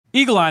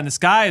Eagle Eye in the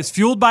Sky is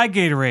fueled by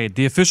Gatorade,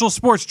 the official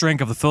sports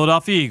drink of the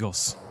Philadelphia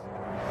Eagles.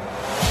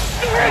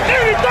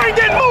 Anything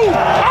that move,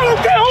 I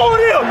don't care who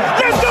it is.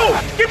 Let's go.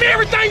 Give me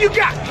everything you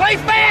got. Play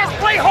fast,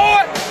 play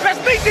hard. Let's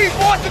meet these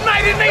boys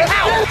tonight in their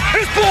house.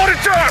 It's party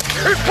time.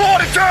 It's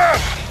party time.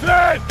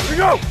 There we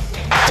go.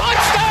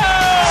 Touchdown!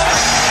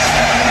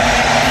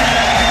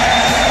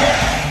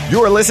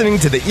 You are listening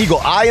to the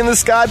Eagle Eye in the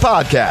Sky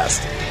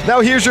podcast.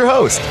 Now here's your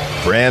host,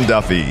 Fran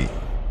Duffy.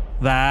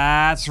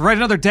 That's right,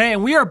 another day,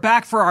 and we are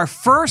back for our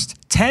first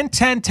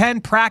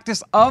 10-10-10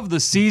 practice of the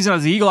season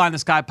as the Eagle Eye in the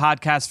Sky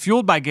podcast,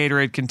 fueled by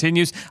Gatorade,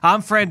 continues.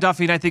 I'm Fran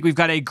Duffy, and I think we've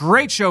got a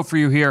great show for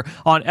you here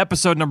on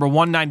episode number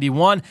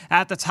 191.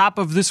 At the top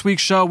of this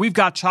week's show, we've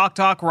got Chalk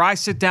Talk, where I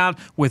sit down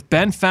with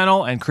Ben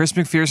Fennell and Chris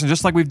McPherson,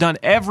 just like we've done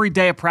every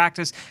day of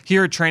practice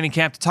here at training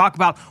camp, to talk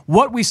about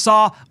what we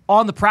saw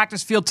on the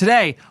practice field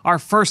today, our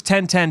first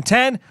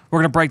 10-10-10. We're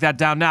going to break that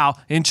down now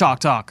in Chalk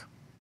Talk.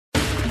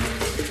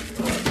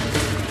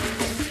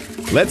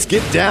 Let's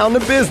get down to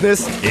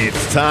business.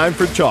 It's time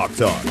for Chalk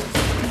Talk.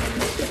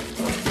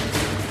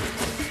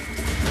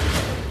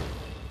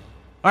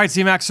 All right,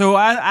 C-Mac, so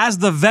as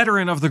the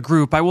veteran of the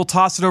group, I will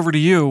toss it over to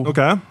you.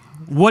 Okay.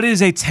 What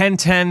is a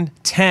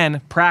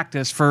 10-10-10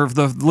 practice for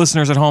the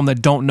listeners at home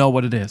that don't know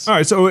what it is? All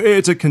right, so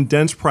it's a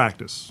condensed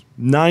practice.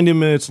 90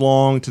 minutes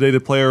long. Today the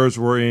players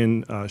were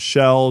in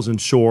shells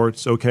and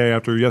shorts, okay,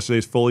 after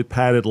yesterday's fully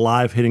padded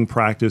live hitting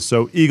practice.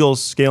 So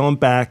Eagles scaling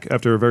back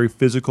after a very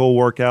physical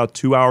workout,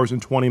 2 hours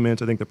and 20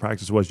 minutes, I think the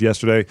practice was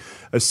yesterday.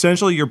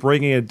 Essentially, you're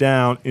breaking it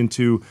down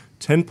into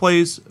 10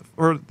 plays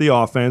for the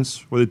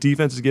offense, where the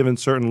defense is given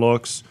certain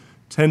looks,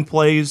 10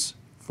 plays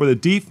for the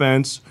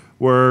defense,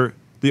 where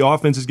the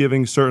offense is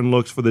giving certain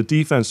looks for the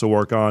defense to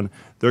work on.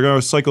 They're going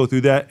to cycle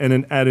through that and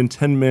then add in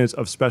 10 minutes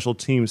of special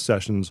team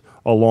sessions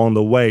along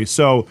the way.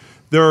 So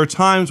there are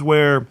times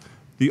where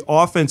the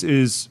offense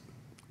is,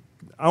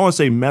 I don't want to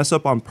say mess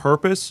up on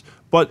purpose,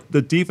 but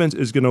the defense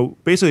is going to,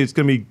 basically it's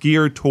going to be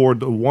geared toward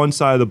the one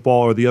side of the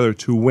ball or the other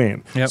to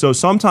win. Yep. So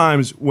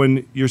sometimes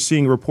when you're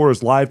seeing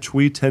reporters live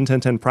tweet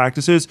 10-10-10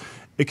 practices,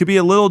 it could be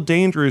a little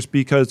dangerous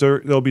because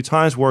there'll be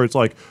times where it's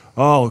like,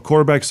 oh,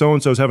 quarterback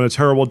so-and-so is having a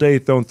terrible day,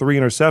 throwing 3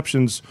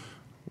 interceptions.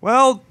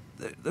 Well,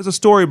 there's a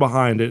story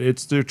behind it.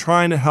 They're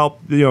trying to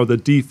help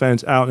the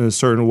defense out in a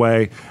certain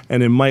way,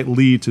 and it might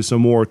lead to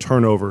some more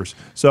turnovers.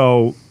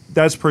 So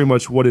that's pretty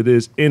much what it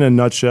is in a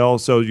nutshell.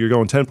 So you're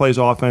going 10 plays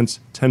offense,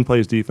 10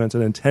 plays defense,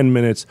 and then 10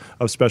 minutes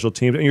of special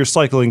teams, and you're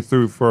cycling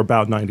through for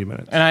about 90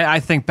 minutes. And I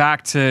think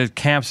back to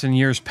camps in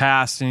years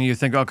past, and you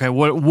think, okay,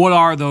 what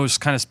are those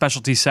kind of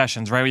specialty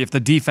sessions, right? If the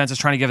defense is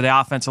trying to give the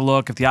offense a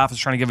look, if the offense is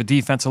trying to give a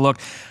defense a look,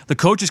 the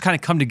coaches kind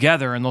of come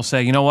together and they'll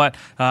say, you know what,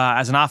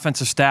 as an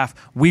offensive staff,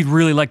 we'd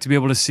really like to be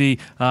able to see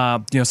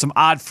some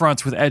odd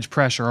fronts with edge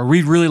pressure, or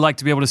we'd really like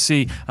to be able to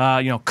see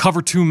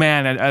cover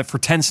 2-man for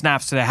 10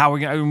 snaps today. How are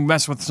we going to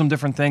mess with some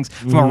different things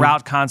from a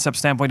route concept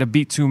standpoint to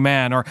beat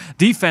 2-man, or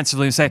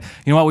defensively say,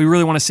 you know what, we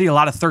really want to see a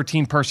lot of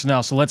 13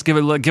 personnel, so let's give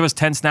us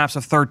 10 snaps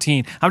of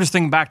 13. I'm just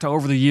thinking back to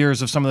over the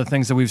years of some of the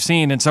things that we've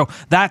seen, and so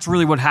that's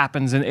really what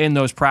happens in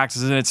those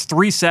practices. And it's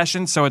 3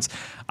 sessions, so it's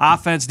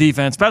offense,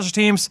 defense, special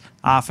teams,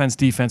 offense,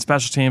 defense,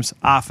 special teams,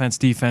 offense,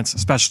 defense,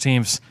 special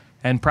teams,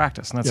 and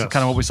practice. And that's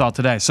kind of what we saw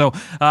today. So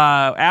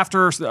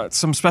after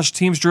some special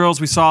teams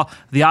drills, we saw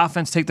the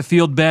offense take the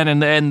field, Ben,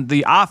 and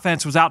the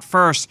offense was out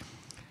first.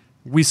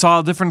 We saw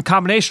a different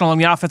combination along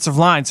the offensive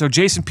line. So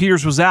Jason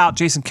Peters was out.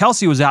 Jason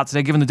Kelce was out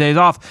today, given the days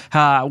off.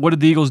 What did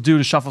the Eagles do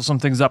to shuffle some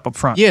things up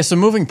front? Yeah, some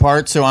moving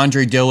parts. So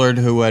Andre Dillard,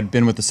 who had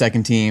been with the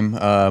second team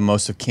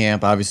most of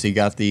camp, obviously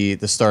got the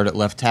start at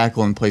left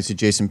tackle in place of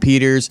Jason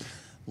Peters.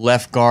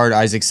 Left guard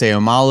Isaac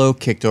Seumalo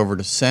kicked over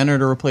to center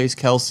to replace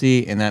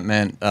Kelce, and that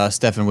meant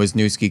Stefan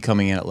Wisniewski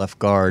coming in at left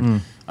guard.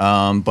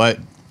 But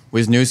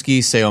Wisniewski,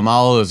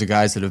 Seumalo, those are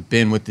guys that have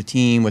been with the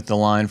team, with the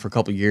line for a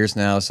couple of years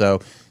now, so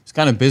it's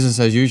kind of business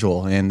as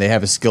usual, and they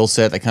have a skill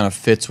set that kind of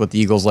fits what the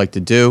Eagles like to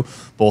do.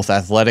 Both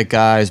athletic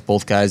guys,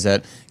 both guys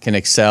that can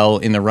excel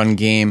in the run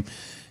game,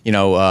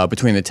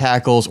 between the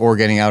tackles or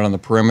getting out on the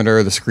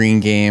perimeter, the screen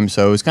game.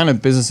 So it's kind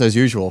of business as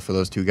usual for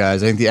those two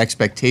guys. I think the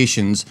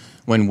expectations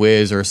when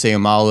Wiz or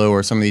Seumalo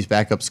or some of these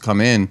backups come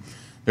in,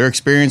 they're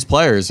experienced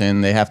players,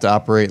 and they have to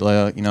operate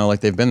like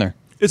they've been there.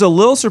 It's a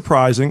little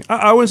surprising.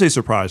 I wouldn't say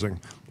surprising,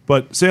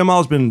 but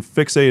Seumalo's been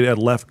fixated at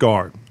left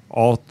guard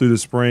all through the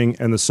spring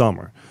and the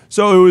summer.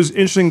 So it was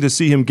interesting to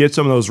see him get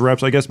some of those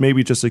reps, I guess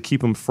maybe just to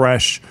keep him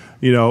fresh,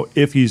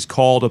 if he's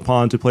called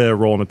upon to play a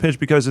role in the pitch.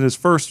 Because in his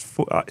first,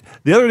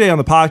 the other day on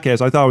the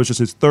podcast, I thought it was just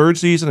his 3rd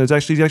season. He's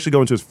actually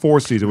going to his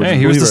 4th season.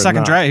 He was the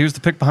second draft. He was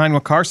the pick behind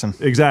with Carson.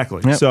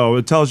 Exactly. Yep. So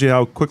it tells you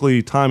how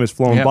quickly time has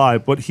flown by.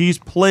 But he's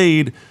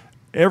played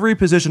every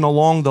position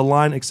along the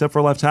line except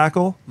for left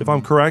tackle, if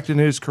I'm correct, in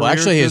his career. Well,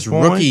 actually, his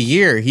rookie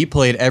year, he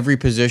played every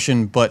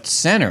position but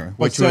center,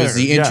 which was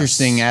the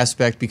interesting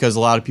aspect because a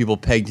lot of people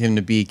pegged him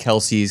to be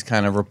Kelce's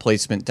kind of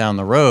replacement down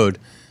the road.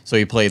 So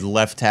he played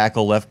left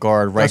tackle, left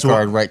guard, right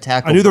guard, right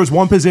tackle. I knew there was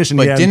one position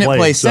he but hadn't didn't played,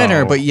 play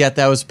center, so. but yet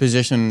that was a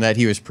position that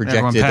he was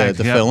projected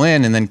to fill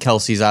in. And then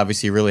Kelsey's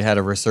obviously really had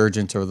a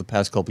resurgence over the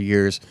past couple of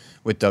years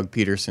with Doug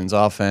Peterson's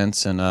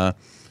offense. And,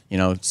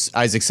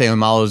 Isaac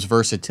Seumalo's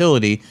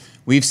versatility,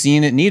 we've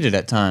seen it needed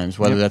at times,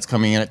 whether that's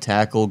coming in at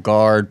tackle,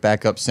 guard,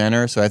 backup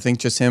center. So I think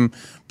just him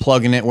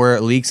plugging it where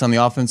it leaks on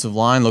the offensive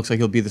line, looks like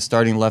he'll be the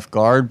starting left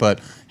guard, but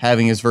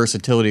having his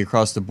versatility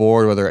across the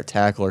board, whether at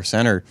tackle or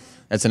center,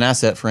 that's an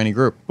asset for any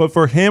group. But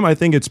for him, I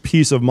think it's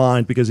peace of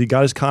mind because he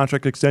got his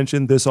contract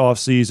extension this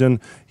offseason.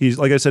 He's,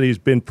 like I said, he's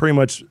been pretty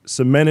much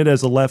cemented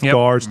as a left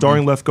guard,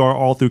 starting left guard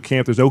all through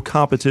camp. There's no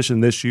competition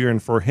this year,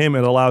 and for him,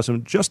 it allows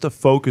him just to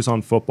focus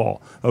on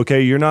football.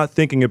 Okay, you're not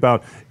thinking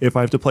about if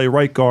I have to play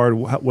right guard,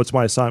 what's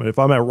my assignment? If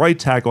I'm at right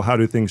tackle, how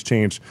do things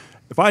change?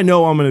 If I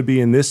know I'm going to be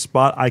in this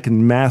spot, I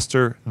can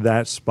master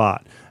that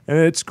spot. And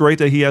it's great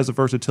that he has the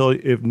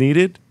versatility if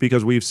needed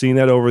because we've seen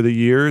that over the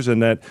years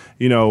and that,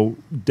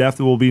 depth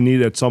will be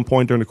needed at some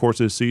point during the course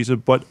of the season.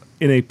 But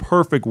in a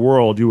perfect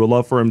world, you would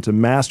love for him to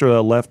master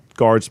that left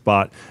guard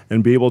spot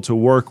and be able to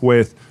work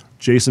with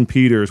Jason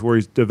Peters, where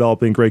he's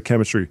developing great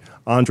chemistry.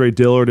 Andre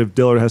Dillard, if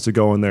Dillard has to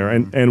go in there,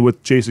 and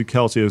with Jason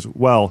Kelsey as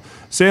well.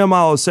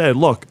 Seumalo said,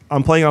 look,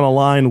 I'm playing on a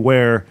line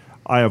where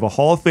I have a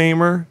Hall of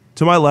Famer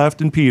to my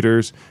left in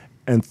Peters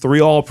and 3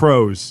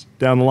 All-Pros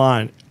down the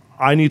line.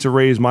 I need to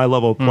raise my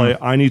level of play.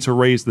 I need to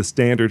raise the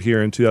standard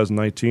here in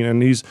 2019,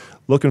 and he's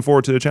looking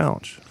forward to the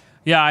challenge.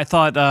 Yeah, I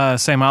thought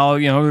Seumalo,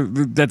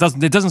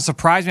 it doesn't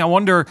surprise me. I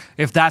wonder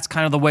if that's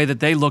kind of the way that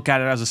they look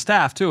at it as a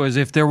staff too. Is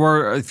if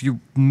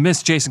you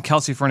miss Jason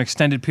Kelsey for an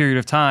extended period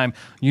of time,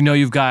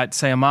 you've got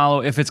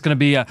Seumalo. If it's going to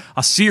be a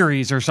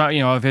series or something,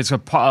 if it's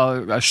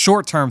a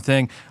short term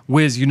thing,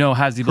 Wiz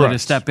has the ability to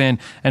step in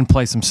and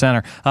play some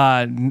center.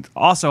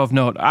 Also of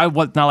note,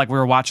 not like we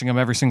were watching him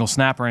every single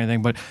snap or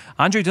anything, but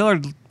Andre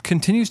Dillard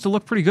continues to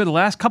look pretty good the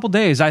last couple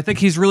days. I think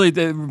he's really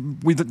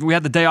we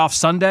had the day off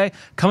Sunday,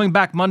 coming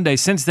back Monday.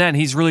 Since then,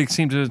 he's really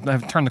seemed to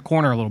have turned the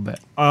corner a little bit.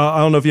 I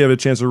don't know if you have a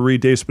chance to read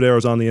Dave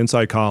Spadero's on the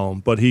inside column,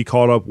 but he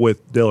caught up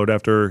with Dillard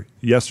after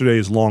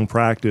yesterday's long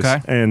practice.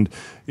 Okay. And,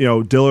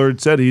 Dillard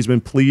said he's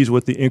been pleased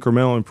with the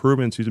incremental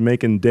improvements he's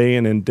making day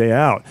in and day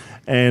out.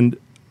 And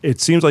it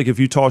seems like if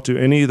you talk to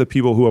any of the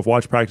people who have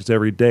watched practice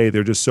every day,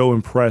 they're just so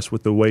impressed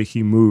with the way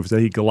he moves, that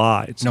he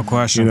glides. No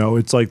question.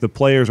 It's like the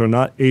players are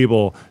not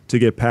able to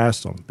get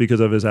past him because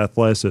of his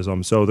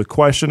athleticism. So the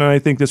question, and I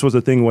think this was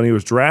the thing when he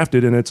was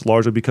drafted, and it's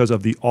largely because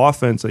of the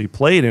offense that he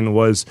played in,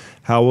 was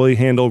how will he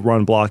handle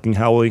run blocking?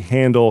 How will he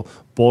handle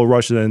bull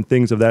rushes and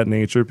things of that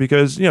nature?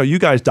 Because, you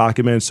guys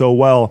documented so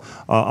well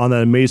on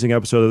that amazing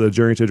episode of the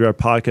Journey to Draft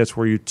podcast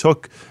where you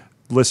took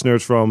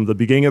listeners from the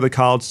beginning of the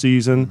college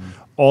season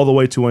all the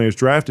way to when he was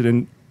drafted,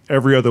 and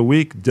every other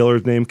week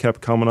Dillard's name kept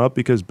coming up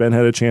because Ben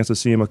had a chance to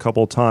see him a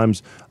couple of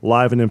times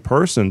live and in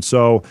person.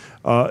 So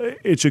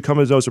it should come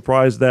as no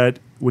surprise that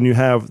when you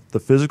have the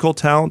physical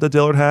talent that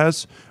Dillard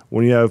has,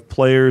 when you have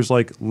players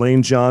like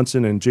Lane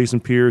Johnson and Jason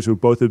Peters, who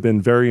both have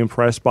been very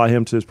impressed by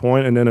him to this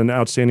point, and then an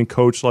outstanding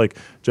coach like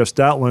Jeff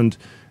Stoutland,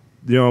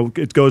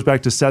 it goes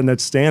back to setting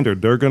that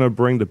standard. They're going to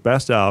bring the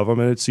best out of him,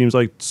 and it seems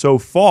like so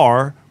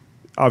far,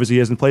 obviously he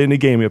hasn't played any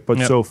game yet, but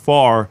so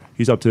far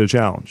he's up to the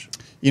challenge.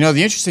 The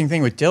interesting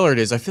thing with Dillard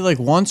is I feel like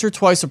once or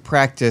twice a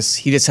practice,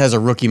 he just has a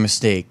rookie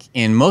mistake.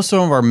 And most of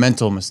them are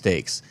mental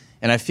mistakes.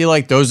 And I feel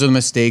like those are the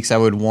mistakes I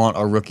would want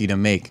a rookie to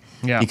make.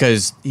 Yeah.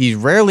 Because he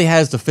rarely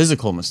has the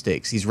physical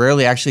mistakes. He's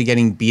rarely actually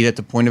getting beat at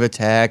the point of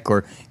attack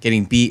or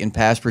getting beat in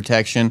pass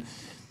protection.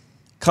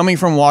 Coming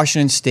from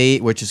Washington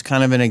State, which is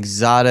kind of an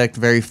exotic,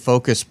 very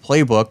focused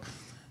playbook,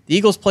 the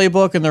Eagles'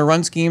 playbook and their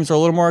run schemes are a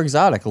little more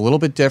exotic, a little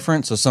bit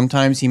different. So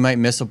sometimes he might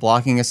miss a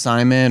blocking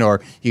assignment,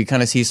 or you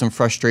kind of see some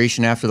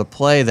frustration after the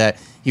play that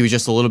he was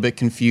just a little bit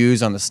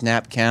confused on the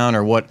snap count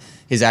or what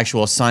his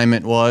actual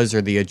assignment was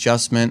or the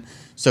adjustment.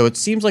 So it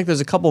seems like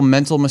there's a couple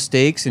mental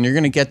mistakes, and you're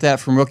going to get that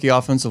from rookie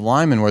offensive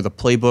linemen where the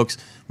playbook's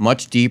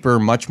much deeper,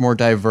 much more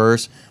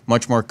diverse,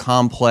 much more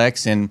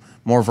complex, and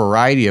more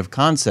variety of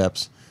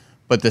concepts.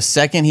 But the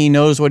second he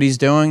knows what he's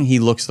doing, he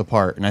looks the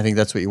part. And I think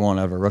that's what you want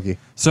out of a rookie.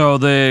 So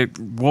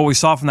what we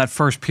saw from that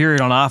first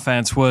period on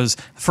offense was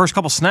the first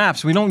couple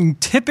snaps. We don't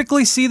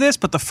typically see this,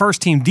 but the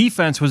first team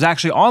defense was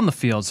actually on the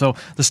field. So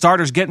the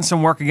starters getting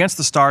some work against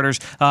the starters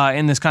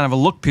in this kind of a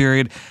look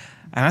period.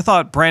 And I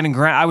thought Brandon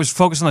Graham, I was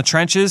focused on the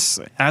trenches,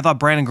 and I thought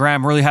Brandon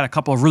Graham really had a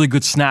couple of really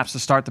good snaps to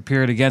start the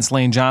period against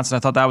Lane Johnson. I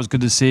thought that was good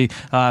to see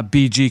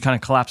BG kind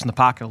of collapse in the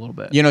pocket a little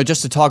bit.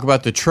 Just to talk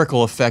about the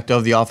trickle effect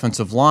of the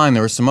offensive line,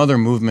 there were some other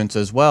movements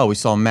as well. We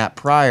saw Matt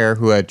Pryor,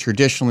 who had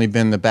traditionally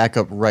been the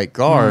backup right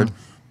guard,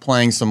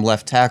 playing some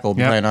left tackle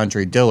behind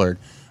Andre Dillard,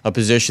 a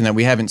position that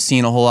we haven't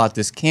seen a whole lot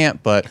this camp,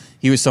 but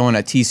he was someone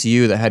at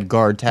TCU that had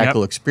guard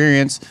tackle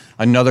experience.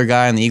 Another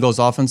guy on the Eagles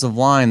offensive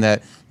line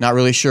that not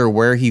really sure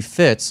where he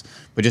fits,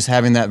 but just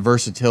having that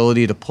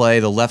versatility to play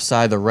the left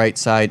side, the right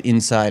side,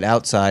 inside,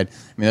 outside. I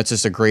mean, that's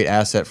just a great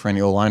asset for any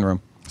O-line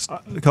room. A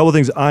couple of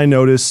things I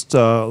noticed,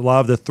 a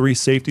lot of the 3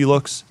 safety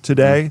looks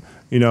today,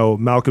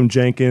 Malcolm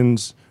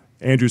Jenkins,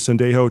 Andrew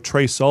Sandejo,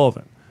 Trey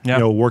Sullivan.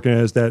 Yep. Working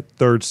as that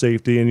third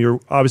safety. And you're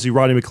obviously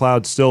Rodney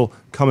McLeod still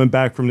coming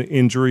back from the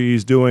injury.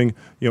 He's doing,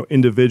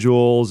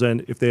 individuals.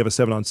 And if they have a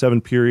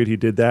 7-on-7 period, he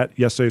did that.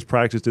 Yesterday's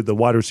practice did the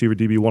wide receiver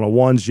DB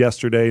 101s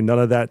yesterday. None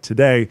of that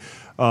today.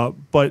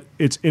 But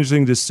it's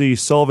interesting to see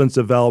Sullivan's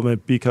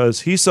development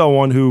because he's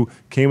someone who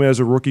came in as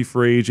a rookie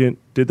free agent,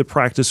 did the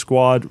practice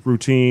squad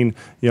routine,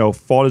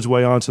 fought his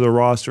way onto the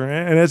roster,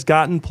 and has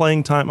gotten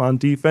playing time on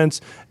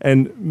defense.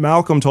 And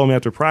Malcolm told me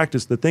after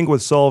practice, the thing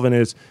with Sullivan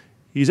is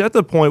he's at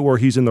the point where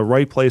he's in the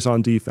right place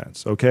on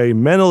defense, okay?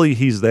 Mentally,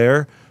 he's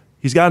there.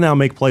 He's got to now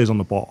make plays on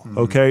the ball,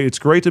 okay? It's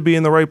great to be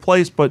in the right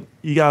place, but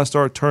you got to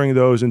start turning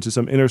those into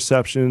some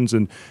interceptions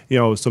and,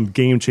 some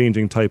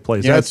game-changing type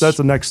plays. That's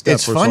the next step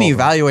It's for funny Sullivan.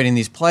 evaluating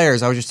these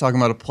players. I was just talking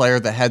about a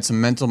player that had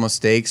some mental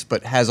mistakes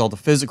but has all the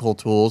physical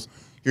tools.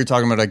 You're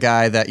talking about a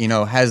guy that,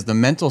 has the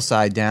mental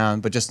side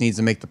down but just needs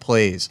to make the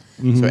plays.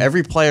 So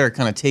every player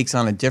kind of takes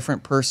on a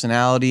different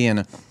personality and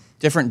a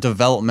different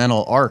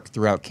developmental arc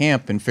throughout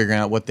camp and figuring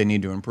out what they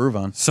need to improve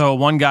on. So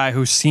one guy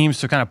who seems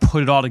to kind of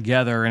put it all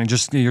together and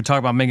just, you're talking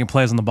about making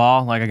plays on the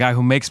ball, like a guy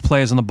who makes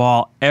plays on the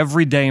ball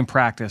every day in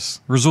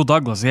practice. Rasul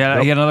Douglas, he had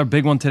another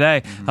big one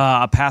today.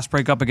 A pass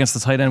break up against the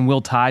tight end,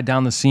 Will Tye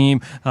down the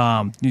seam.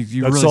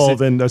 That's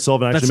Sullivan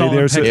actually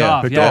made the picked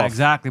off. picked Yeah, off.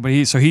 exactly. But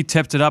he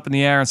tipped it up in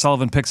the air and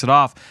Sullivan picks it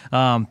off.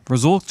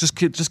 Rasul just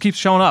keeps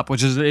showing up,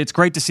 which is it's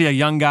great to see a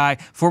young guy,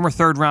 former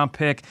third-round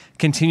pick,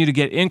 continue to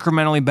get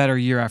incrementally better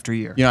year after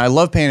year. I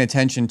love paying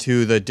attention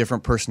to the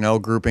different personnel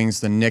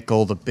groupings, the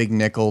nickel, the big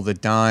nickel, the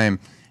dime.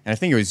 And I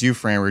think it was you,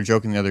 Fran, we were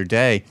joking the other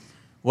day.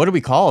 What do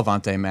we call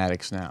Avonte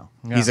Maddox now?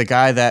 Yeah. He's a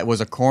guy that was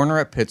a corner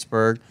at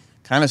Pittsburgh,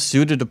 kind of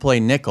suited to play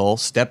nickel,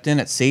 stepped in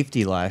at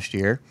safety last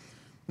year.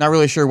 Not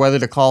really sure whether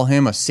to call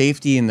him a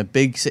safety in the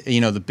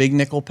big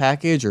nickel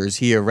package, or is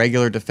he a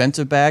regular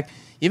defensive back?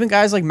 Even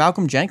guys like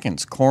Malcolm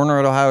Jenkins, corner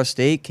at Ohio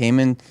State, came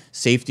in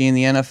safety in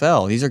the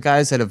NFL. These are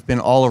guys that have been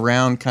all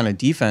around kind of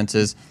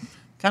defenses.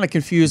 Kind of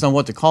confused on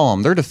what to call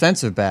them. They're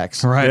defensive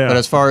backs. Right. Yeah. But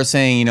as far as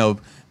saying,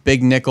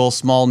 big nickel,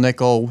 small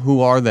nickel,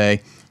 who are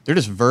they? They're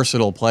just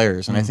versatile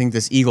players. And I think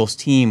this Eagles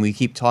team, we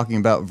keep talking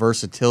about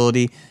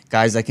versatility,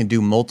 guys that can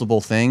do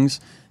multiple things.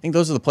 I think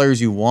those are the players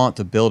you want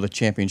to build a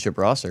championship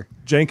roster.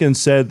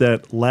 Jenkins said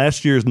that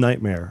last year's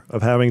nightmare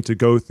of having to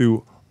go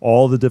through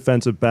all the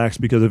defensive backs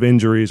because of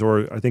injuries,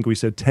 or I think we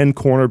said 10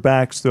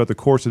 cornerbacks throughout the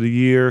course of the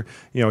year.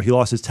 He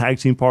lost his tag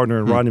team partner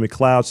in Rodney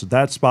McLeod, so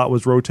that spot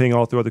was rotating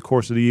all throughout the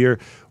course of the year.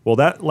 Well,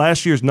 that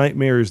last year's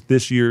nightmare is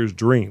this year's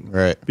dream.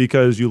 Right.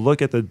 Because you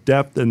look at the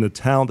depth and the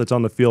talent that's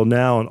on the field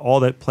now and all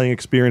that playing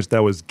experience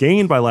that was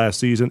gained by last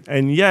season,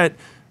 and yet,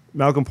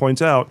 Malcolm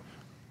points out,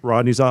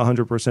 Rodney's not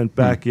 100%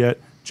 back yet.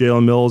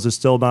 Jalen Mills is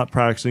still not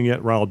practicing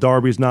yet. Ronald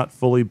Darby's not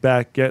fully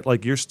back yet.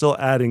 Like, you're still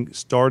adding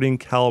starting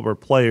caliber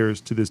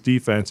players to this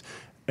defense,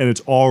 and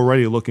it's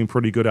already looking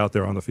pretty good out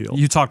there on the field.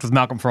 You talked with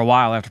Malcolm for a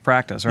while after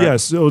practice, right? Yeah,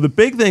 so the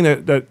big thing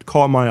that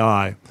caught my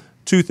eye,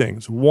 two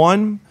things.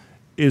 One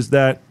is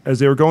that as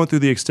they were going through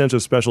the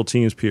extensive special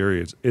teams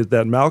periods, is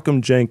that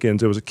Malcolm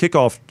Jenkins, it was a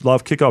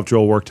kickoff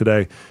drill work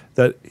today,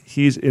 that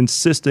he's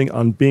insisting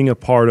on being a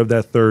part of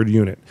that third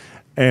unit.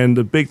 And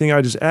the big thing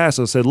I just asked,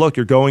 I said, look,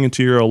 you're going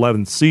into your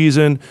 11th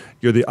season.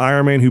 You're the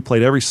Iron Man who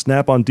played every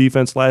snap on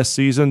defense last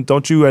season.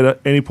 Don't you at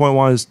any point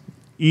want to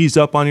ease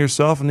up on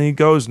yourself? And he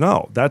goes,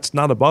 no, that's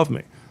not above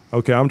me.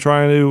 Okay, I'm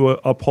trying to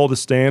uphold a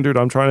standard.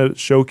 I'm trying to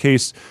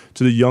showcase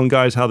to the young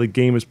guys how the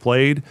game is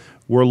played.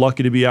 We're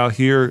lucky to be out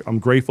here. I'm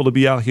grateful to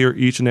be out here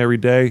each and every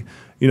day.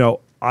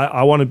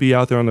 I want to be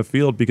out there on the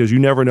field because you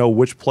never know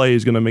which play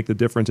is going to make the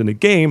difference in the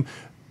game.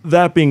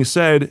 That being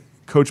said,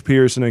 Coach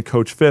Pearson and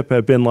Coach Phipp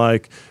have been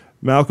like,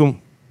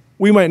 Malcolm,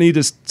 we might need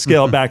to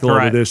scale it back a little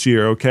bit this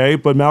year, okay?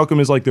 But Malcolm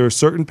is like, there are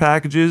certain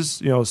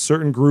packages,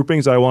 certain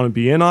groupings I want to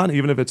be in on,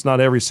 even if it's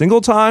not every single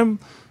time.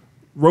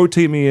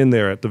 Rotate me in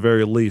there at the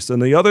very least.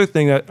 And the other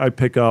thing that I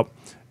pick up,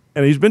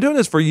 and he's been doing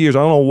this for years. I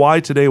don't know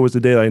why today was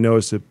the day that I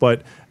noticed it,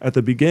 but at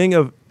the beginning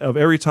of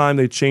every time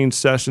they change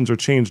sessions or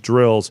change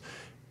drills,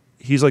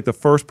 he's like the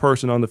first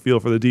person on the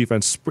field for the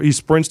defense. He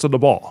sprints to the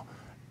ball.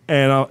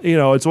 And,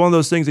 it's one of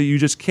those things that you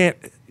just can't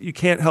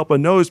help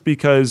but notice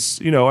because,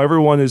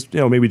 everyone is,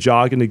 maybe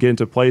jogging to get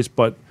into place.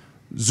 But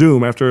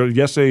Zoom, after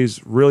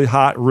yesterday's really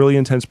hot, really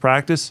intense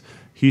practice,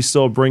 he's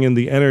still bringing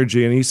the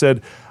energy. And he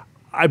said,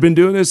 I've been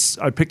doing this.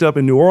 I picked it up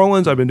in New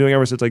Orleans. I've been doing it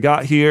ever since I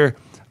got here.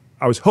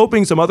 I was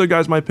hoping some other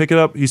guys might pick it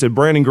up. He said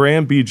Brandon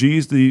Graham,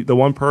 BG's the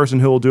one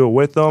person who will do it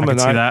with them. I can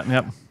see that,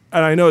 yep.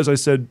 And I know, as I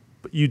said,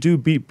 you do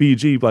beat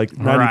BG like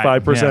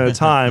 95% of the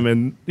time.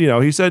 And,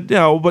 he said,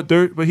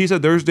 but he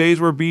said there's days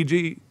where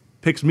BG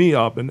picks me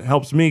up and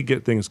helps me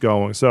get things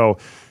going. So,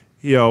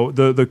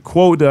 the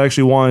quote that I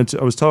actually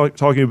I was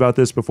talking about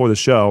this before the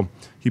show.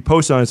 He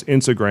posted on his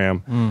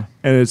Instagram,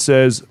 and it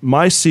says,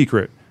 "My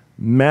secret,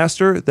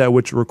 master that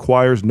which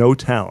requires no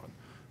talent,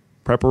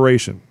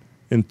 preparation,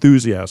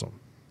 enthusiasm,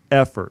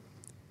 effort,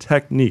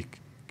 technique,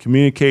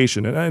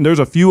 communication." And there's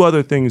a few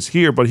other things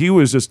here, but he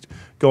was just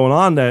going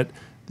on that,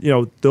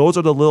 those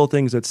are the little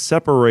things that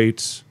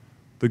separates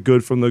the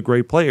good from the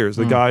great players,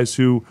 the guys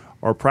who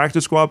are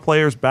practice squad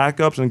players,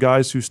 backups, and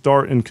guys who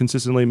start and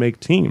consistently make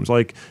teams.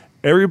 Like,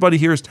 everybody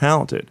here is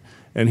talented.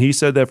 And he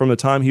said that from the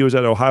time he was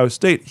at Ohio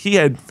State, he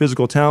had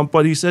physical talent,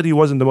 but he said he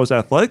wasn't the most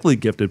athletically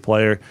gifted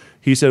player.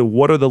 He said,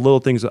 what are the little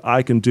things that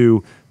I can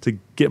do to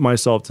get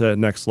myself to that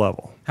next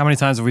level? How many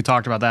times have we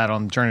talked about that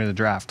on the Journey to the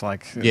Draft?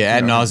 Like,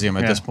 ad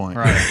nauseum at this point.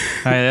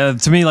 Right.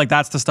 To me, like,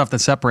 that's the stuff that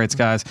separates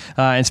guys.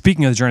 And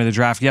speaking of the Journey to the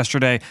Draft,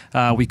 yesterday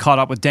we caught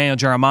up with Daniel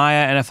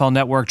Jeremiah, NFL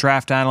Network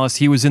draft analyst.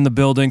 He was in the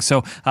building.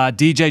 So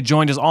DJ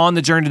joined us on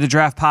the Journey to the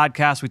Draft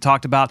podcast. We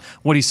talked about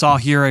what he saw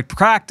here at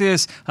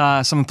practice,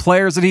 some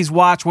players that he's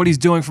watched, what he's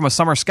doing from a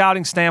summer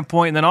scouting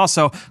standpoint, and then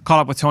also caught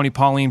up with Tony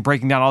Pauline,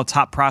 breaking down all the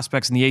top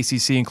prospects in the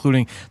ACC,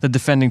 including the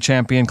defending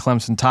champion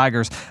Clemson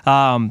Tigers.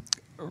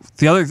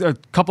 A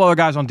couple other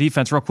guys on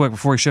defense, real quick,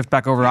 before we shift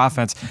back over to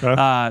offense.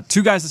 Okay.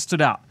 Two guys that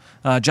stood out.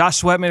 Josh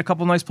Sweat made a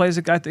couple nice plays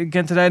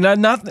again today.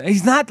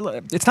 He's not.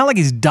 It's not like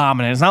he's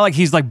dominant. It's not like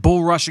he's like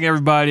bull rushing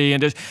everybody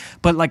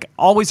but like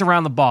always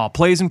around the ball,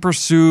 plays in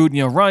pursuit.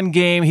 Run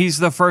game. He's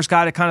the first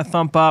guy to kind of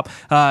thump up.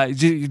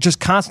 Just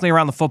constantly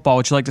around the football,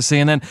 which you like to see.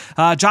 And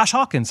then Josh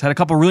Hawkins had a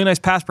couple really nice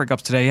pass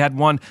breakups today. He had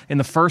one in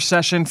the first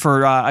session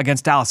for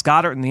against Dallas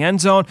Goedert in the end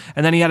zone,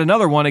 and then he had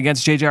another one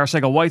against J.J.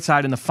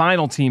 Arcega-Whiteside in the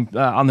final team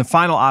on the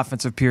final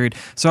offensive period.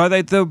 So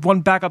the one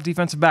backup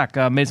defensive back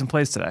made some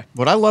plays today.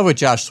 What I love with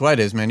Josh Sweat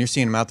is, man, you're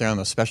seeing him out there on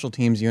the special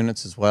teams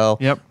units as well.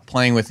 Yep.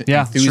 Playing with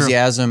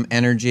enthusiasm,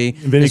 energy.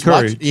 Vinny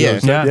Curry.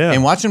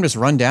 And watching him just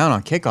run down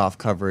on kickoff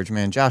coverage,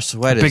 man. Josh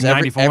Sweat is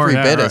every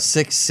bit of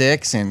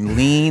 6'6" and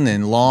lean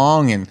and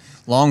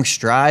long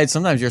strides.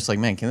 Sometimes you're just like,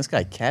 man, can this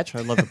guy catch?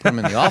 I'd love to put him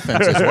in the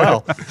offense as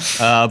well.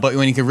 But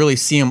when you can really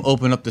see him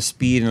open up the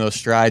speed and those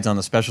strides on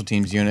the special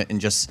teams unit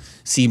and just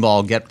see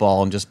ball, get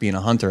ball, and just being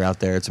a hunter out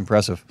there, it's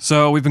impressive.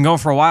 So we've been going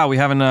for a while. We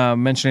haven't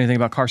mentioned anything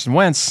about Carson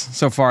Wentz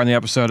so far in the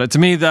episode. To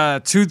me,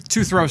 the two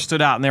throws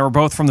stood out, and they were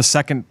both from the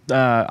second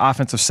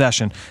offensive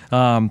session.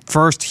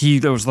 First,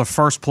 it was the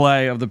first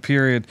play of the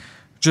period.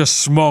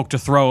 Just smoked a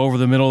throw over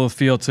the middle of the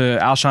field to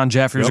Alshon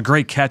Jeffrey. It was a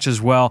great catch as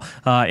well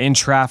in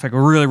traffic. A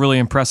really, really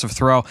impressive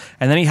throw.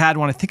 And then he had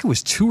one, I think it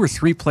was 2 or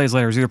 3 plays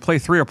later. It was either play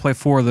 3 or play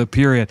 4 of the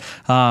period.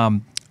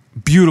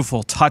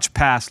 Beautiful touch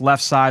pass,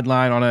 left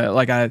sideline on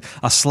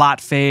a slot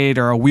fade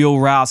or a wheel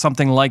route,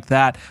 something like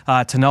that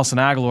to Nelson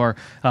Aguilar.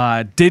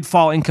 Did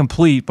fall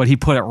incomplete, but he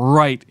put it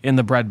right in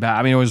the bread bag.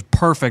 I mean, it was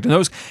perfect.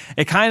 And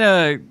it kind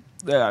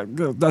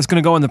of, that's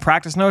going to go in the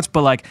practice notes,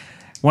 but like,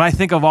 when I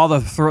think of all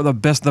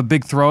the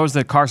big throws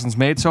that Carson's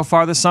made so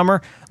far this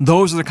summer,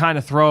 those are the kind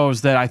of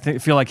throws that I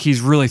feel like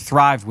he's really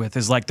thrived with.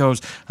 Is like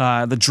those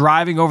the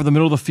driving over the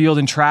middle of the field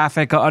in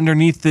traffic,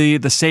 underneath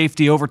the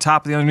safety, over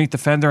top of the underneath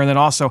defender, and then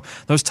also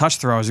those touch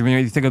throws. I mean,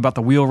 you think about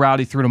the wheel route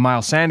he threw to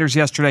Miles Sanders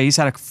yesterday. He's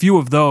had a few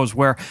of those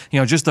where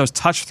just those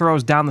touch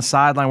throws down the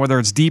sideline, whether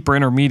it's deep or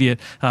intermediate,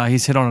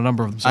 he's hit on a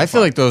number of them. I feel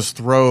like those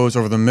throws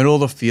over the middle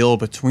of the field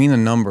between the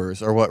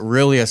numbers are what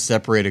really has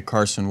separated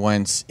Carson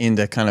Wentz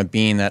into kind of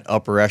being that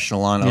upper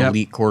echelon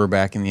elite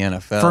quarterback in the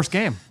NFL. First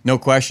game. No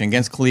question.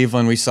 Against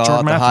Cleveland, we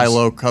saw the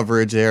high-low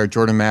coverage there,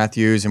 Jordan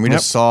Matthews, and we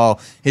just saw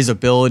his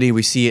ability.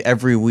 We see it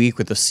every week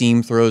with the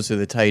seam throws to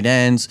the tight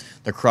ends,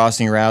 the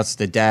crossing routes,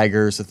 the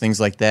daggers, the things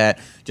like that.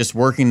 Just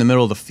working the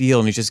middle of the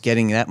field, and he's just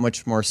getting that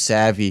much more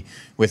savvy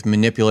with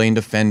manipulating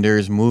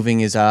defenders, moving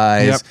his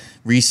eyes,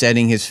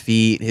 resetting his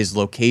feet, his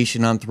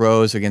location on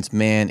throws against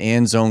man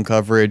and zone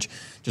coverage.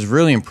 Just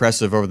really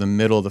impressive over the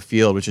middle of the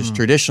field, which is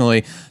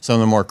traditionally some of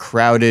the more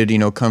crowded,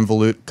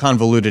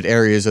 convoluted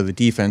areas of the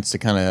defense to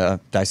kind of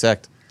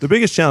dissect. The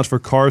biggest challenge for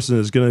Carson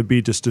is going to be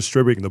just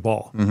distributing the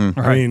ball.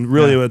 I mean,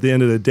 really, at the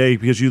end of the day,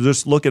 because you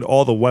just look at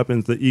all the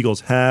weapons the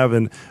Eagles have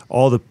and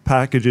all the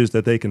packages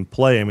that they can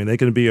play. I mean, they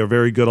can be a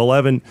very good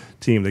 11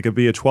 team. They could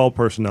be a 12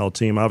 personnel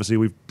team. Obviously,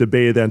 we've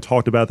debated that and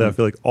talked about that, I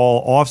feel like,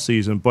 all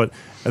offseason. But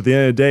at the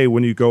end of the day,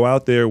 when you go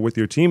out there with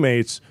your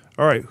teammates,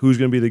 all right, who's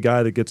going to be the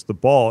guy that gets the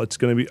ball? It's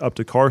going to be up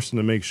to Carson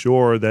to make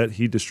sure that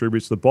he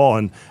distributes the ball.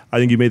 And I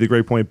think you made the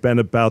great point, Ben,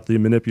 about the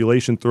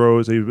manipulation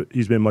throws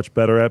he's been much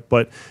better at.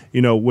 But,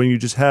 when you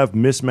just have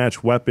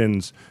mismatched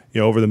weapons,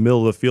 over the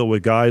middle of the field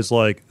with guys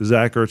like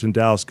Zach Ertz and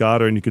Dallas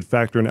Goedert, and you could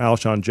factor in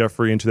Alshon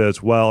Jeffrey into that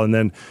as well. And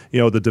then,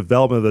 the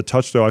development of the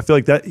touch throw. I feel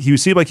like that he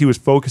seemed like he was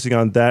focusing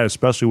on that,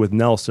 especially with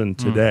Nelson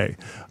today,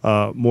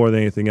 more than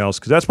anything else.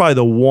 Because that's probably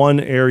the one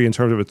area in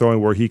terms of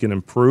throwing where he can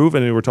improve.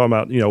 And we're talking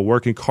about,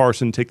 working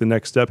Carson, take the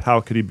next step. How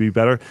could he be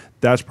better?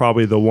 That's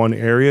probably the one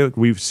area.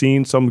 We've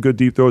seen some good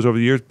deep throws over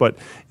the years, but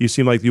you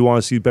seem like you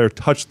want to see better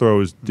touch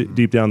throws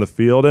deep down the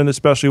field. And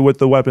especially with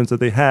the weapons that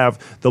they have,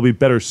 they'll be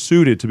better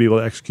suited to be able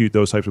to execute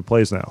those types of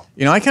plays now.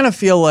 I kind of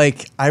feel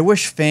like I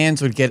wish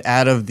fans would get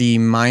out of the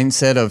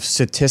mindset of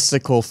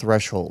statistical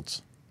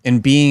thresholds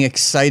and being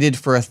excited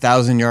for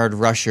 1,000-yard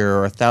rusher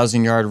or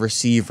 1,000-yard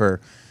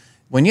receiver.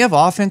 When you have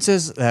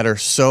offenses that are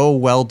so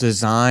well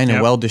designed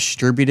and well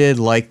distributed,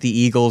 like the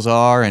Eagles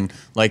are, and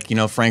like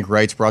Frank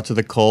Reich's brought to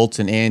the Colts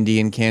and Andy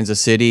in Kansas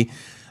City,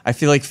 I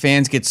feel like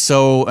fans get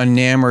so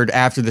enamored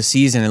after the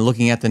season and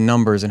looking at the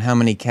numbers and how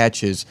many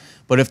catches.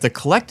 But if the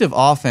collective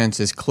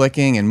offense is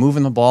clicking and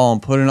moving the ball and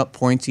putting up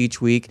points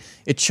each week,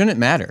 it shouldn't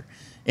matter.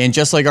 And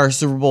just like our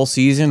Super Bowl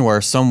season, where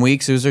some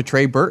weeks it was a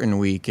Trey Burton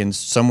week, and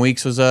some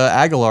weeks was a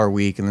Aguilar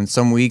week, and then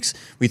some weeks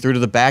we threw to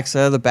the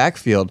backside of the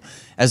backfield.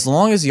 As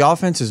long as the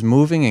offense is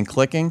moving and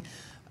clicking,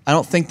 I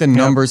don't think the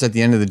numbers at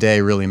the end of the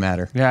day really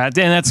matter. Yeah, and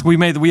that's we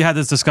had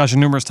this discussion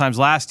numerous times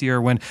last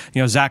year when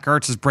Zach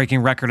Ertz is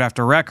breaking record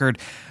after record.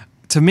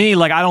 To me,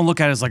 like, I don't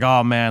look at it as like,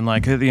 oh man,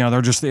 like,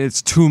 they're just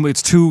it's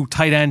too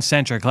tight end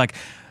centric. Like,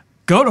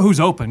 go to who's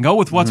open. Go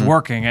with what's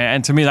working.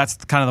 And to me, that's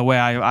kind of the way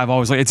I've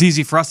always. It's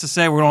easy for us to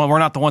say we're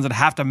not the ones that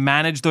have to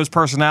manage those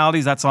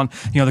personalities. That's on the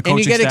coaching staff. And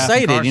you get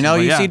excited.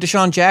 Carson, you see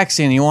Deshaun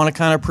Jackson. You want to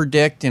kind of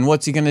predict and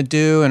what's he going to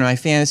do and my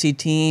fantasy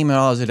team.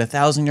 And is it a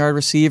 1,000-yard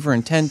receiver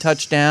and 10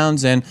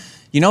 touchdowns? And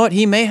you know what?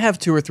 He may have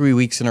 2 or 3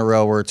 weeks in a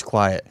row where it's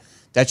quiet.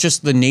 That's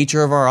just the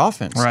nature of our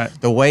offense. Right.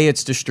 The way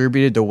it's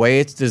distributed, the way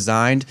it's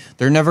designed,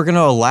 they're never going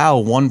to allow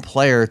one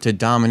player to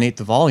dominate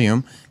the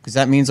volume because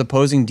that means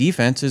opposing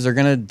defenses are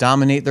going to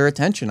dominate their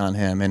attention on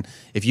him. And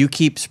if you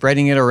keep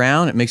spreading it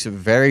around, it makes it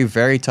very,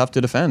 very tough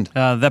to defend.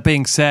 That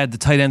being said, the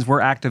tight ends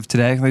were active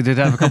today. They did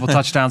have a couple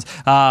touchdowns.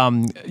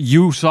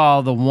 You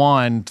saw the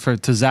one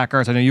to Zach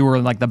Ertz. I know you were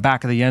in like the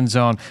back of the end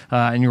zone,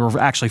 and you were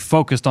actually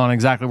focused on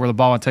exactly where the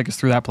ball would take us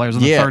through that play. It was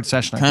in the third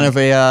session. Kind of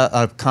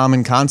a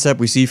common concept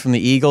we see from the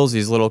Eagles,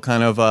 these little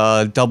kind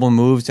of double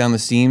moves down the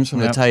seams from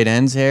the tight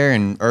ends here,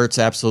 and Ertz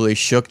absolutely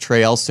shook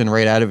Trey Elston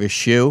right out of his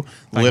shoe.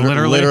 Like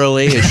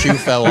literally, his shoe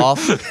fell off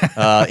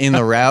in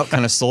the route,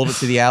 kind of sold it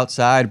to the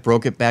outside,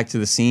 broke it back to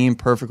the seam,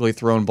 perfectly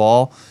thrown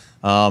ball.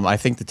 I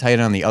think the tight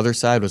end on the other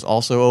side was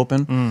also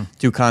open.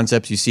 2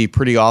 concepts you see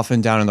pretty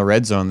often down in the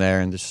red zone there,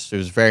 and it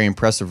was a very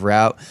impressive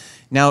route.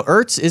 Now,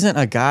 Ertz isn't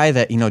a guy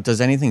that does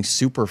anything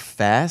super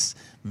fast.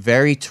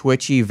 Very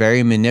twitchy,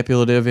 very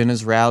manipulative in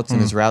his routes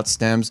and his route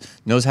stems.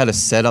 Knows how to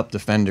set up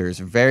defenders.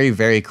 Very,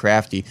 very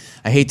crafty.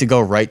 I hate to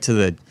go right to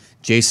the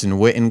Jason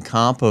Witten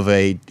comp of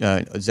a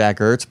Zach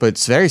Ertz, but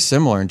it's very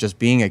similar in just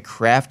being a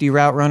crafty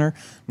route runner,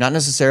 not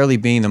necessarily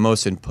being the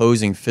most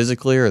imposing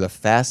physically or the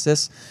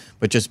fastest,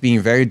 but just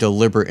being very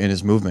deliberate in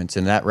his movements.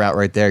 And that route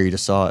right there, you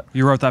just saw it.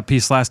 You wrote that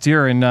piece last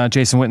year in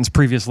Jason Witten's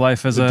previous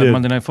life as a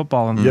Monday Night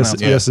Football.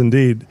 Yes,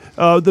 indeed.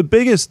 The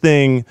biggest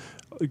thing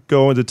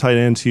going to tight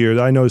ends here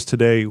that I noticed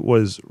today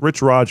was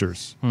Rich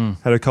Rodgers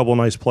had a couple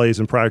nice plays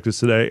in practice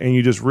today, and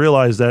you just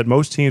realize that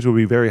most teams would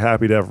be very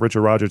happy to have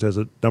Richard Rodgers as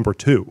a number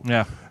 2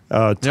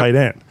 tight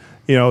end.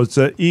 It's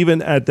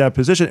even at that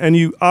position, and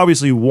you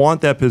obviously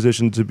want that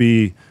position to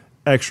be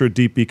extra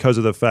deep because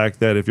of the fact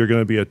that if you're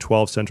going to be a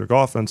 12-centric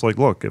offense, like,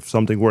 look, if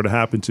something were to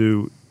happen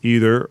to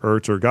either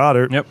Ertz or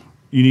Goddard,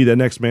 you need that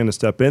next man to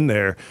step in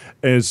there.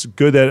 And it's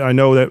good that I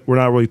know that we're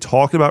not really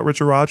talking about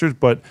Richard Rodgers,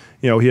 but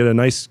he had a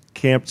nice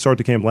start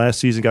to camp last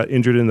season, got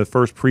injured in the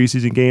first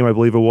preseason game, I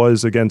believe it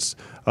was, against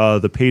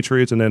the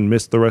Patriots, and then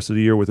missed the rest of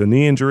the year with a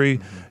knee injury.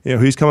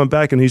 He's coming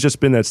back, and he's just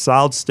been that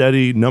solid,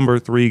 steady number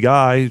 3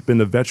 guy. He's been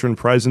the veteran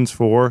presence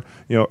for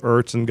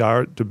Ertz and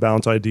Goddard to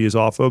bounce ideas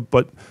off of,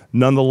 but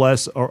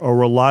nonetheless a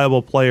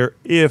reliable player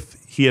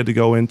if he had to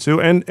go into.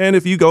 And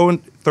if you go in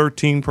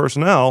 13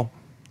 personnel,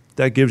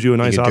 that gives you a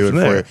nice option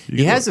there.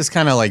 He has this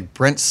kind of like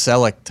Brent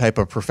Selleck type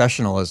of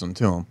professionalism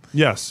to him.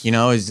 Yes.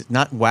 He's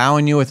not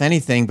wowing you with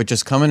anything, but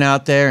just coming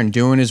out there and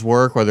doing his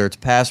work, whether it's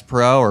pass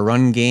pro or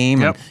run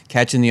game, and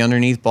catching the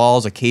underneath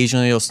balls.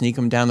 Occasionally he'll sneak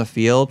them down the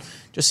field.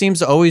 Just seems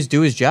to always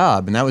do his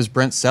job, and that was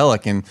Brent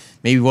Selleck, and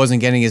maybe wasn't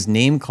getting his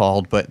name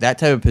called, but that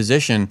type of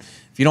position,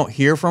 if you don't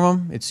hear from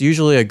him, it's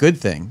usually a good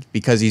thing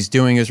because he's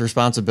doing his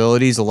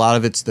responsibilities. A lot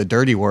of it's the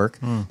dirty work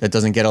that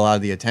doesn't get a lot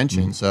of the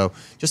attention. So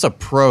just a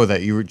pro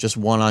that you just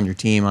want on your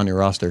team, on your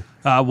roster.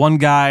 One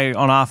guy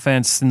on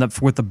offense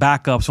with the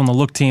backups on the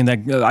look team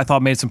that I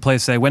thought made some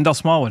plays today. Wendell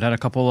Smallwood had a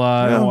couple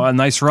a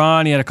nice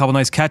run. He had a couple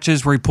nice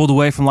catches where he pulled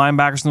away from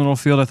linebackers in the middle of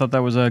the field. I thought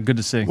that was good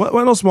to see.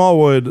 Wendell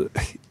Smallwood,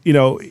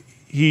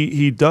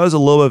 he does a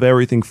little bit of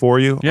everything for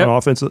you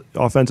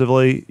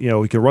offensively.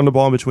 He can run the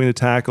ball in between the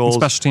tackles.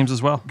 And special teams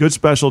as well. Good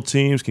special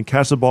teams, can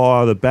catch the ball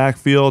out of the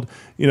backfield.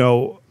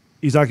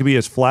 He's not going to be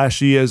as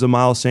flashy as a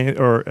Miles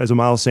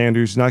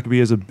Sanders. He's not going to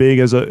be as big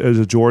as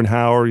a Jordan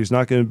Howard. He's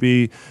not going to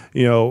be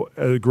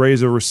as great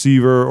as a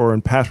receiver or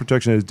in pass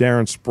protection as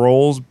Darren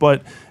Sproles.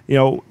 But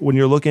when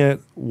you're looking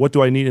at what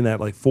do I need in that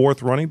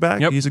 4th running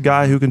back, he's a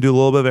guy who can do a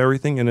little bit of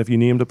everything. And if you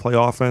need him to play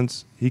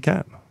offense, he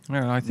can.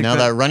 Yeah, I think now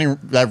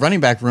that running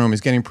back room is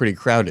getting pretty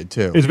crowded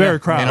too. It's very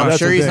crowded. And I'm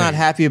sure he's not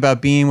happy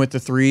about being with the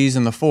 3s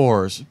and the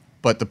 4s.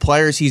 But the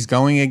players he's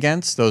going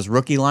against, those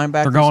rookie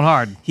linebackers, they're going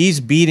hard.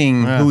 He's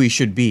beating who he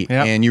should beat.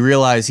 Yep. And you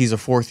realize he's a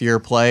 4th-year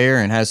player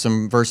and has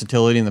some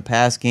versatility in the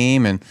pass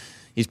game. And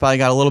he's probably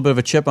got a little bit of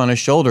a chip on his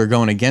shoulder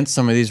going against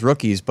some of these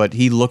rookies. But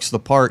he looks the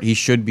part. He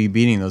should be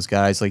beating those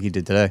guys like he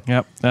did today.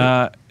 Yep.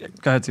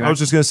 Go ahead, T-Mac. I was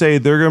just going to say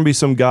there are going to be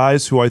some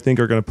guys who I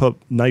think are going to put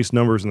nice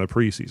numbers in the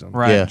preseason.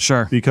 Right, Yeah.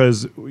 sure.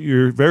 Because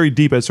you're very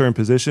deep at certain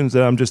positions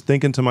that I'm just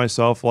thinking to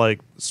myself,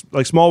 like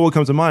Smallwood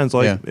comes to mind. It's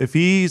like if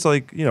he's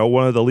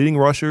one of the leading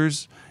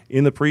rushers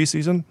in the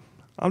preseason,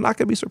 I'm not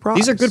going to be surprised.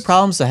 These are good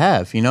problems to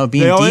have, being They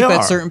deep are.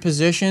 at certain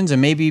positions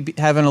and maybe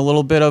having a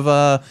little bit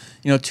of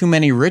too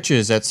many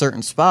riches at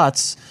certain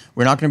spots.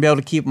 We're not going to be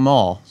able to keep them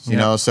all, you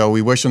know. So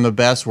we wish them the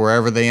best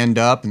wherever they end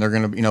up, and they're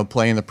going to,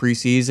 play in the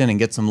preseason and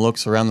get some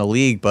looks around the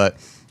league. But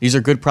these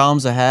are good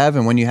problems to have,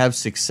 and when you have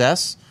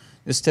success,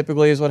 this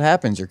typically is what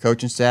happens. Your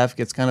coaching staff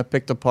gets kind of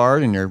picked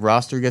apart, and your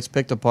roster gets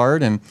picked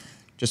apart, and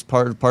just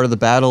part of the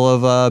battle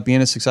of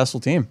being a successful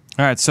team.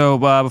 All right, so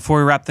before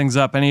we wrap things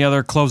up, any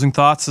other closing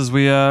thoughts as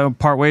we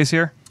part ways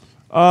here?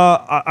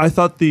 I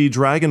thought the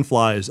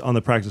Dragonflies on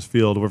the practice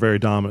field were very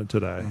dominant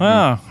today.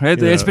 Oh, they've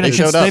been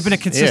a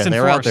consistent they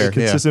were out force. there.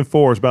 Consistent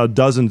force, about a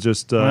dozen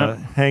just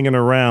hanging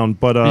around.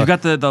 But You've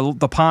got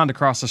the pond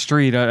across the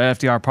street at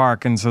FDR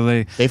Park, and so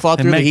they fought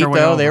through the make heat, their way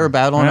though. over. They were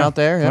battling out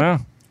there.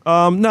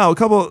 Yeah. no, a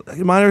couple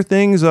minor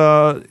things.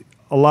 A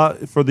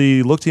lot for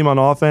the look team on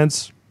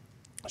offense,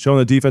 showing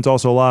the defense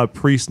also a lot of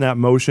pre-snap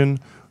motion.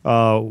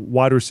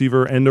 Wide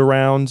receiver end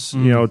arounds,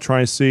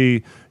 trying to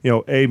see,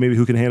 A, maybe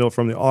who can handle it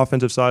from the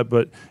offensive side,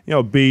 but,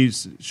 B,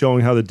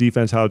 showing how the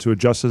defense, how to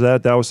adjust to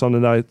that. That was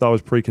something that I thought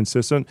was pretty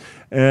consistent.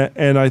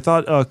 And I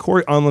thought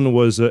Corey Unlin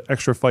was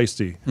extra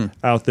feisty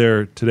out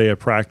there today at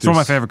practice. It's one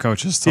of my favorite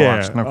coaches to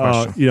watch, no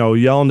question.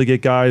 Yelling to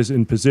get guys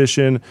in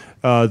position.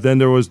 Then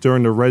there was,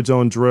 during the red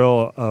zone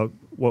drill,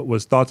 what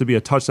was thought to be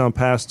a touchdown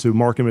pass to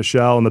Mark and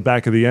Michelle in the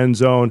back of the end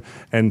zone,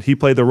 and he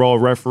played the role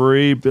of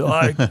referee, be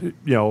like,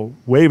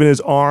 waving his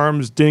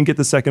arms, didn't get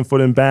the second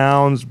foot in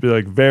bounds, be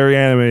like very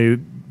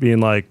animated, being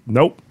like,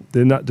 nope,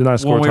 did not score a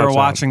touchdown. When we were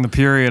watching the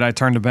period, I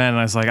turned to Ben and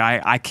I was like,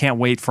 I can't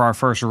wait for our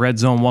first red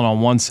zone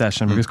one-on-one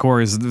session because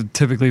Corey is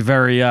typically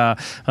very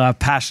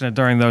passionate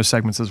during those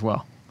segments as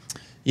well.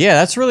 Yeah,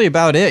 that's really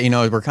about it.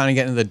 We're kind of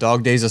getting to the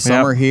dog days of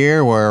summer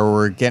here where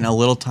we're getting a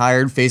little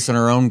tired facing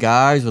our own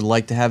guys. Would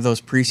like to have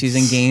those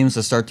preseason games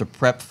to start to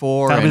prep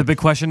for. That'll be the big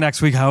question next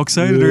week. How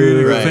excited are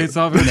you to face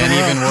off? And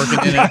then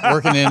even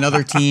working in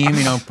another team,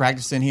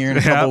 practicing here in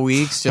a couple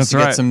weeks just to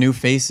get some new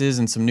faces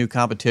and some new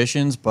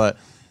competitions. But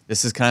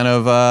this is kind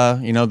of,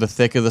 the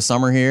thick of the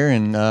summer here,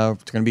 and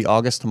it's going to be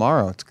August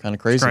tomorrow. It's kind of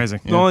crazy. It's crazy.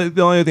 Yeah.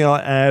 The only thing I'll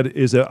add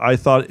is that I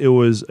thought it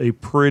was a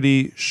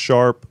pretty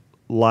sharp,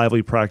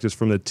 lively practice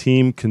from the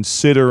team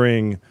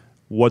considering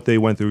what they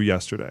went through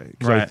yesterday.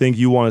 Because I think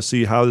you want to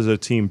see how does a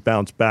team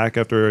bounce back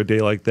after a day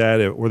like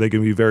that. Were they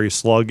going to be very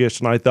sluggish?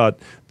 And I thought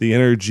the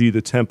energy,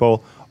 the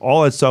tempo,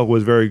 all that stuff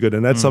was very good.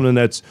 And that's something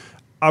that's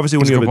obviously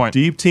when you have a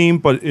deep team,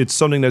 but it's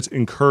something that's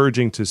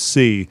encouraging to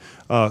see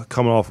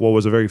coming off what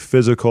was a very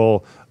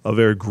physical, a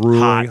very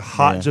grueling,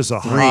 just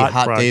a three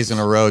hot days in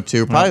a row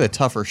too. Probably the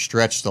tougher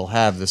stretch they'll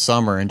have this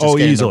summer, and just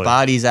getting their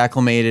bodies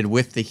acclimated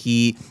with the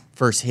heat.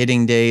 First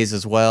hitting days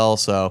as well,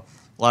 so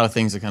a lot of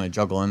things to kind of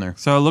juggle in there.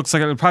 So it looks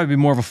like it would probably be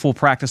more of a full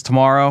practice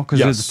tomorrow because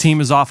the team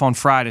is off on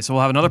Friday. So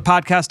we'll have another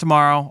podcast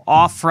tomorrow,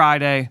 off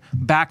Friday,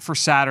 back for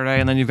Saturday,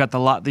 and then you've got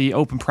the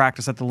open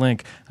practice at the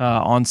link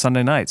on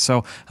Sunday night.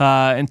 So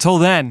until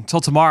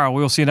tomorrow,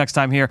 we will see you next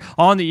time here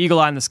on the Eagle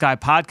Eye in the Sky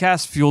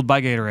podcast, fueled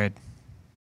by Gatorade.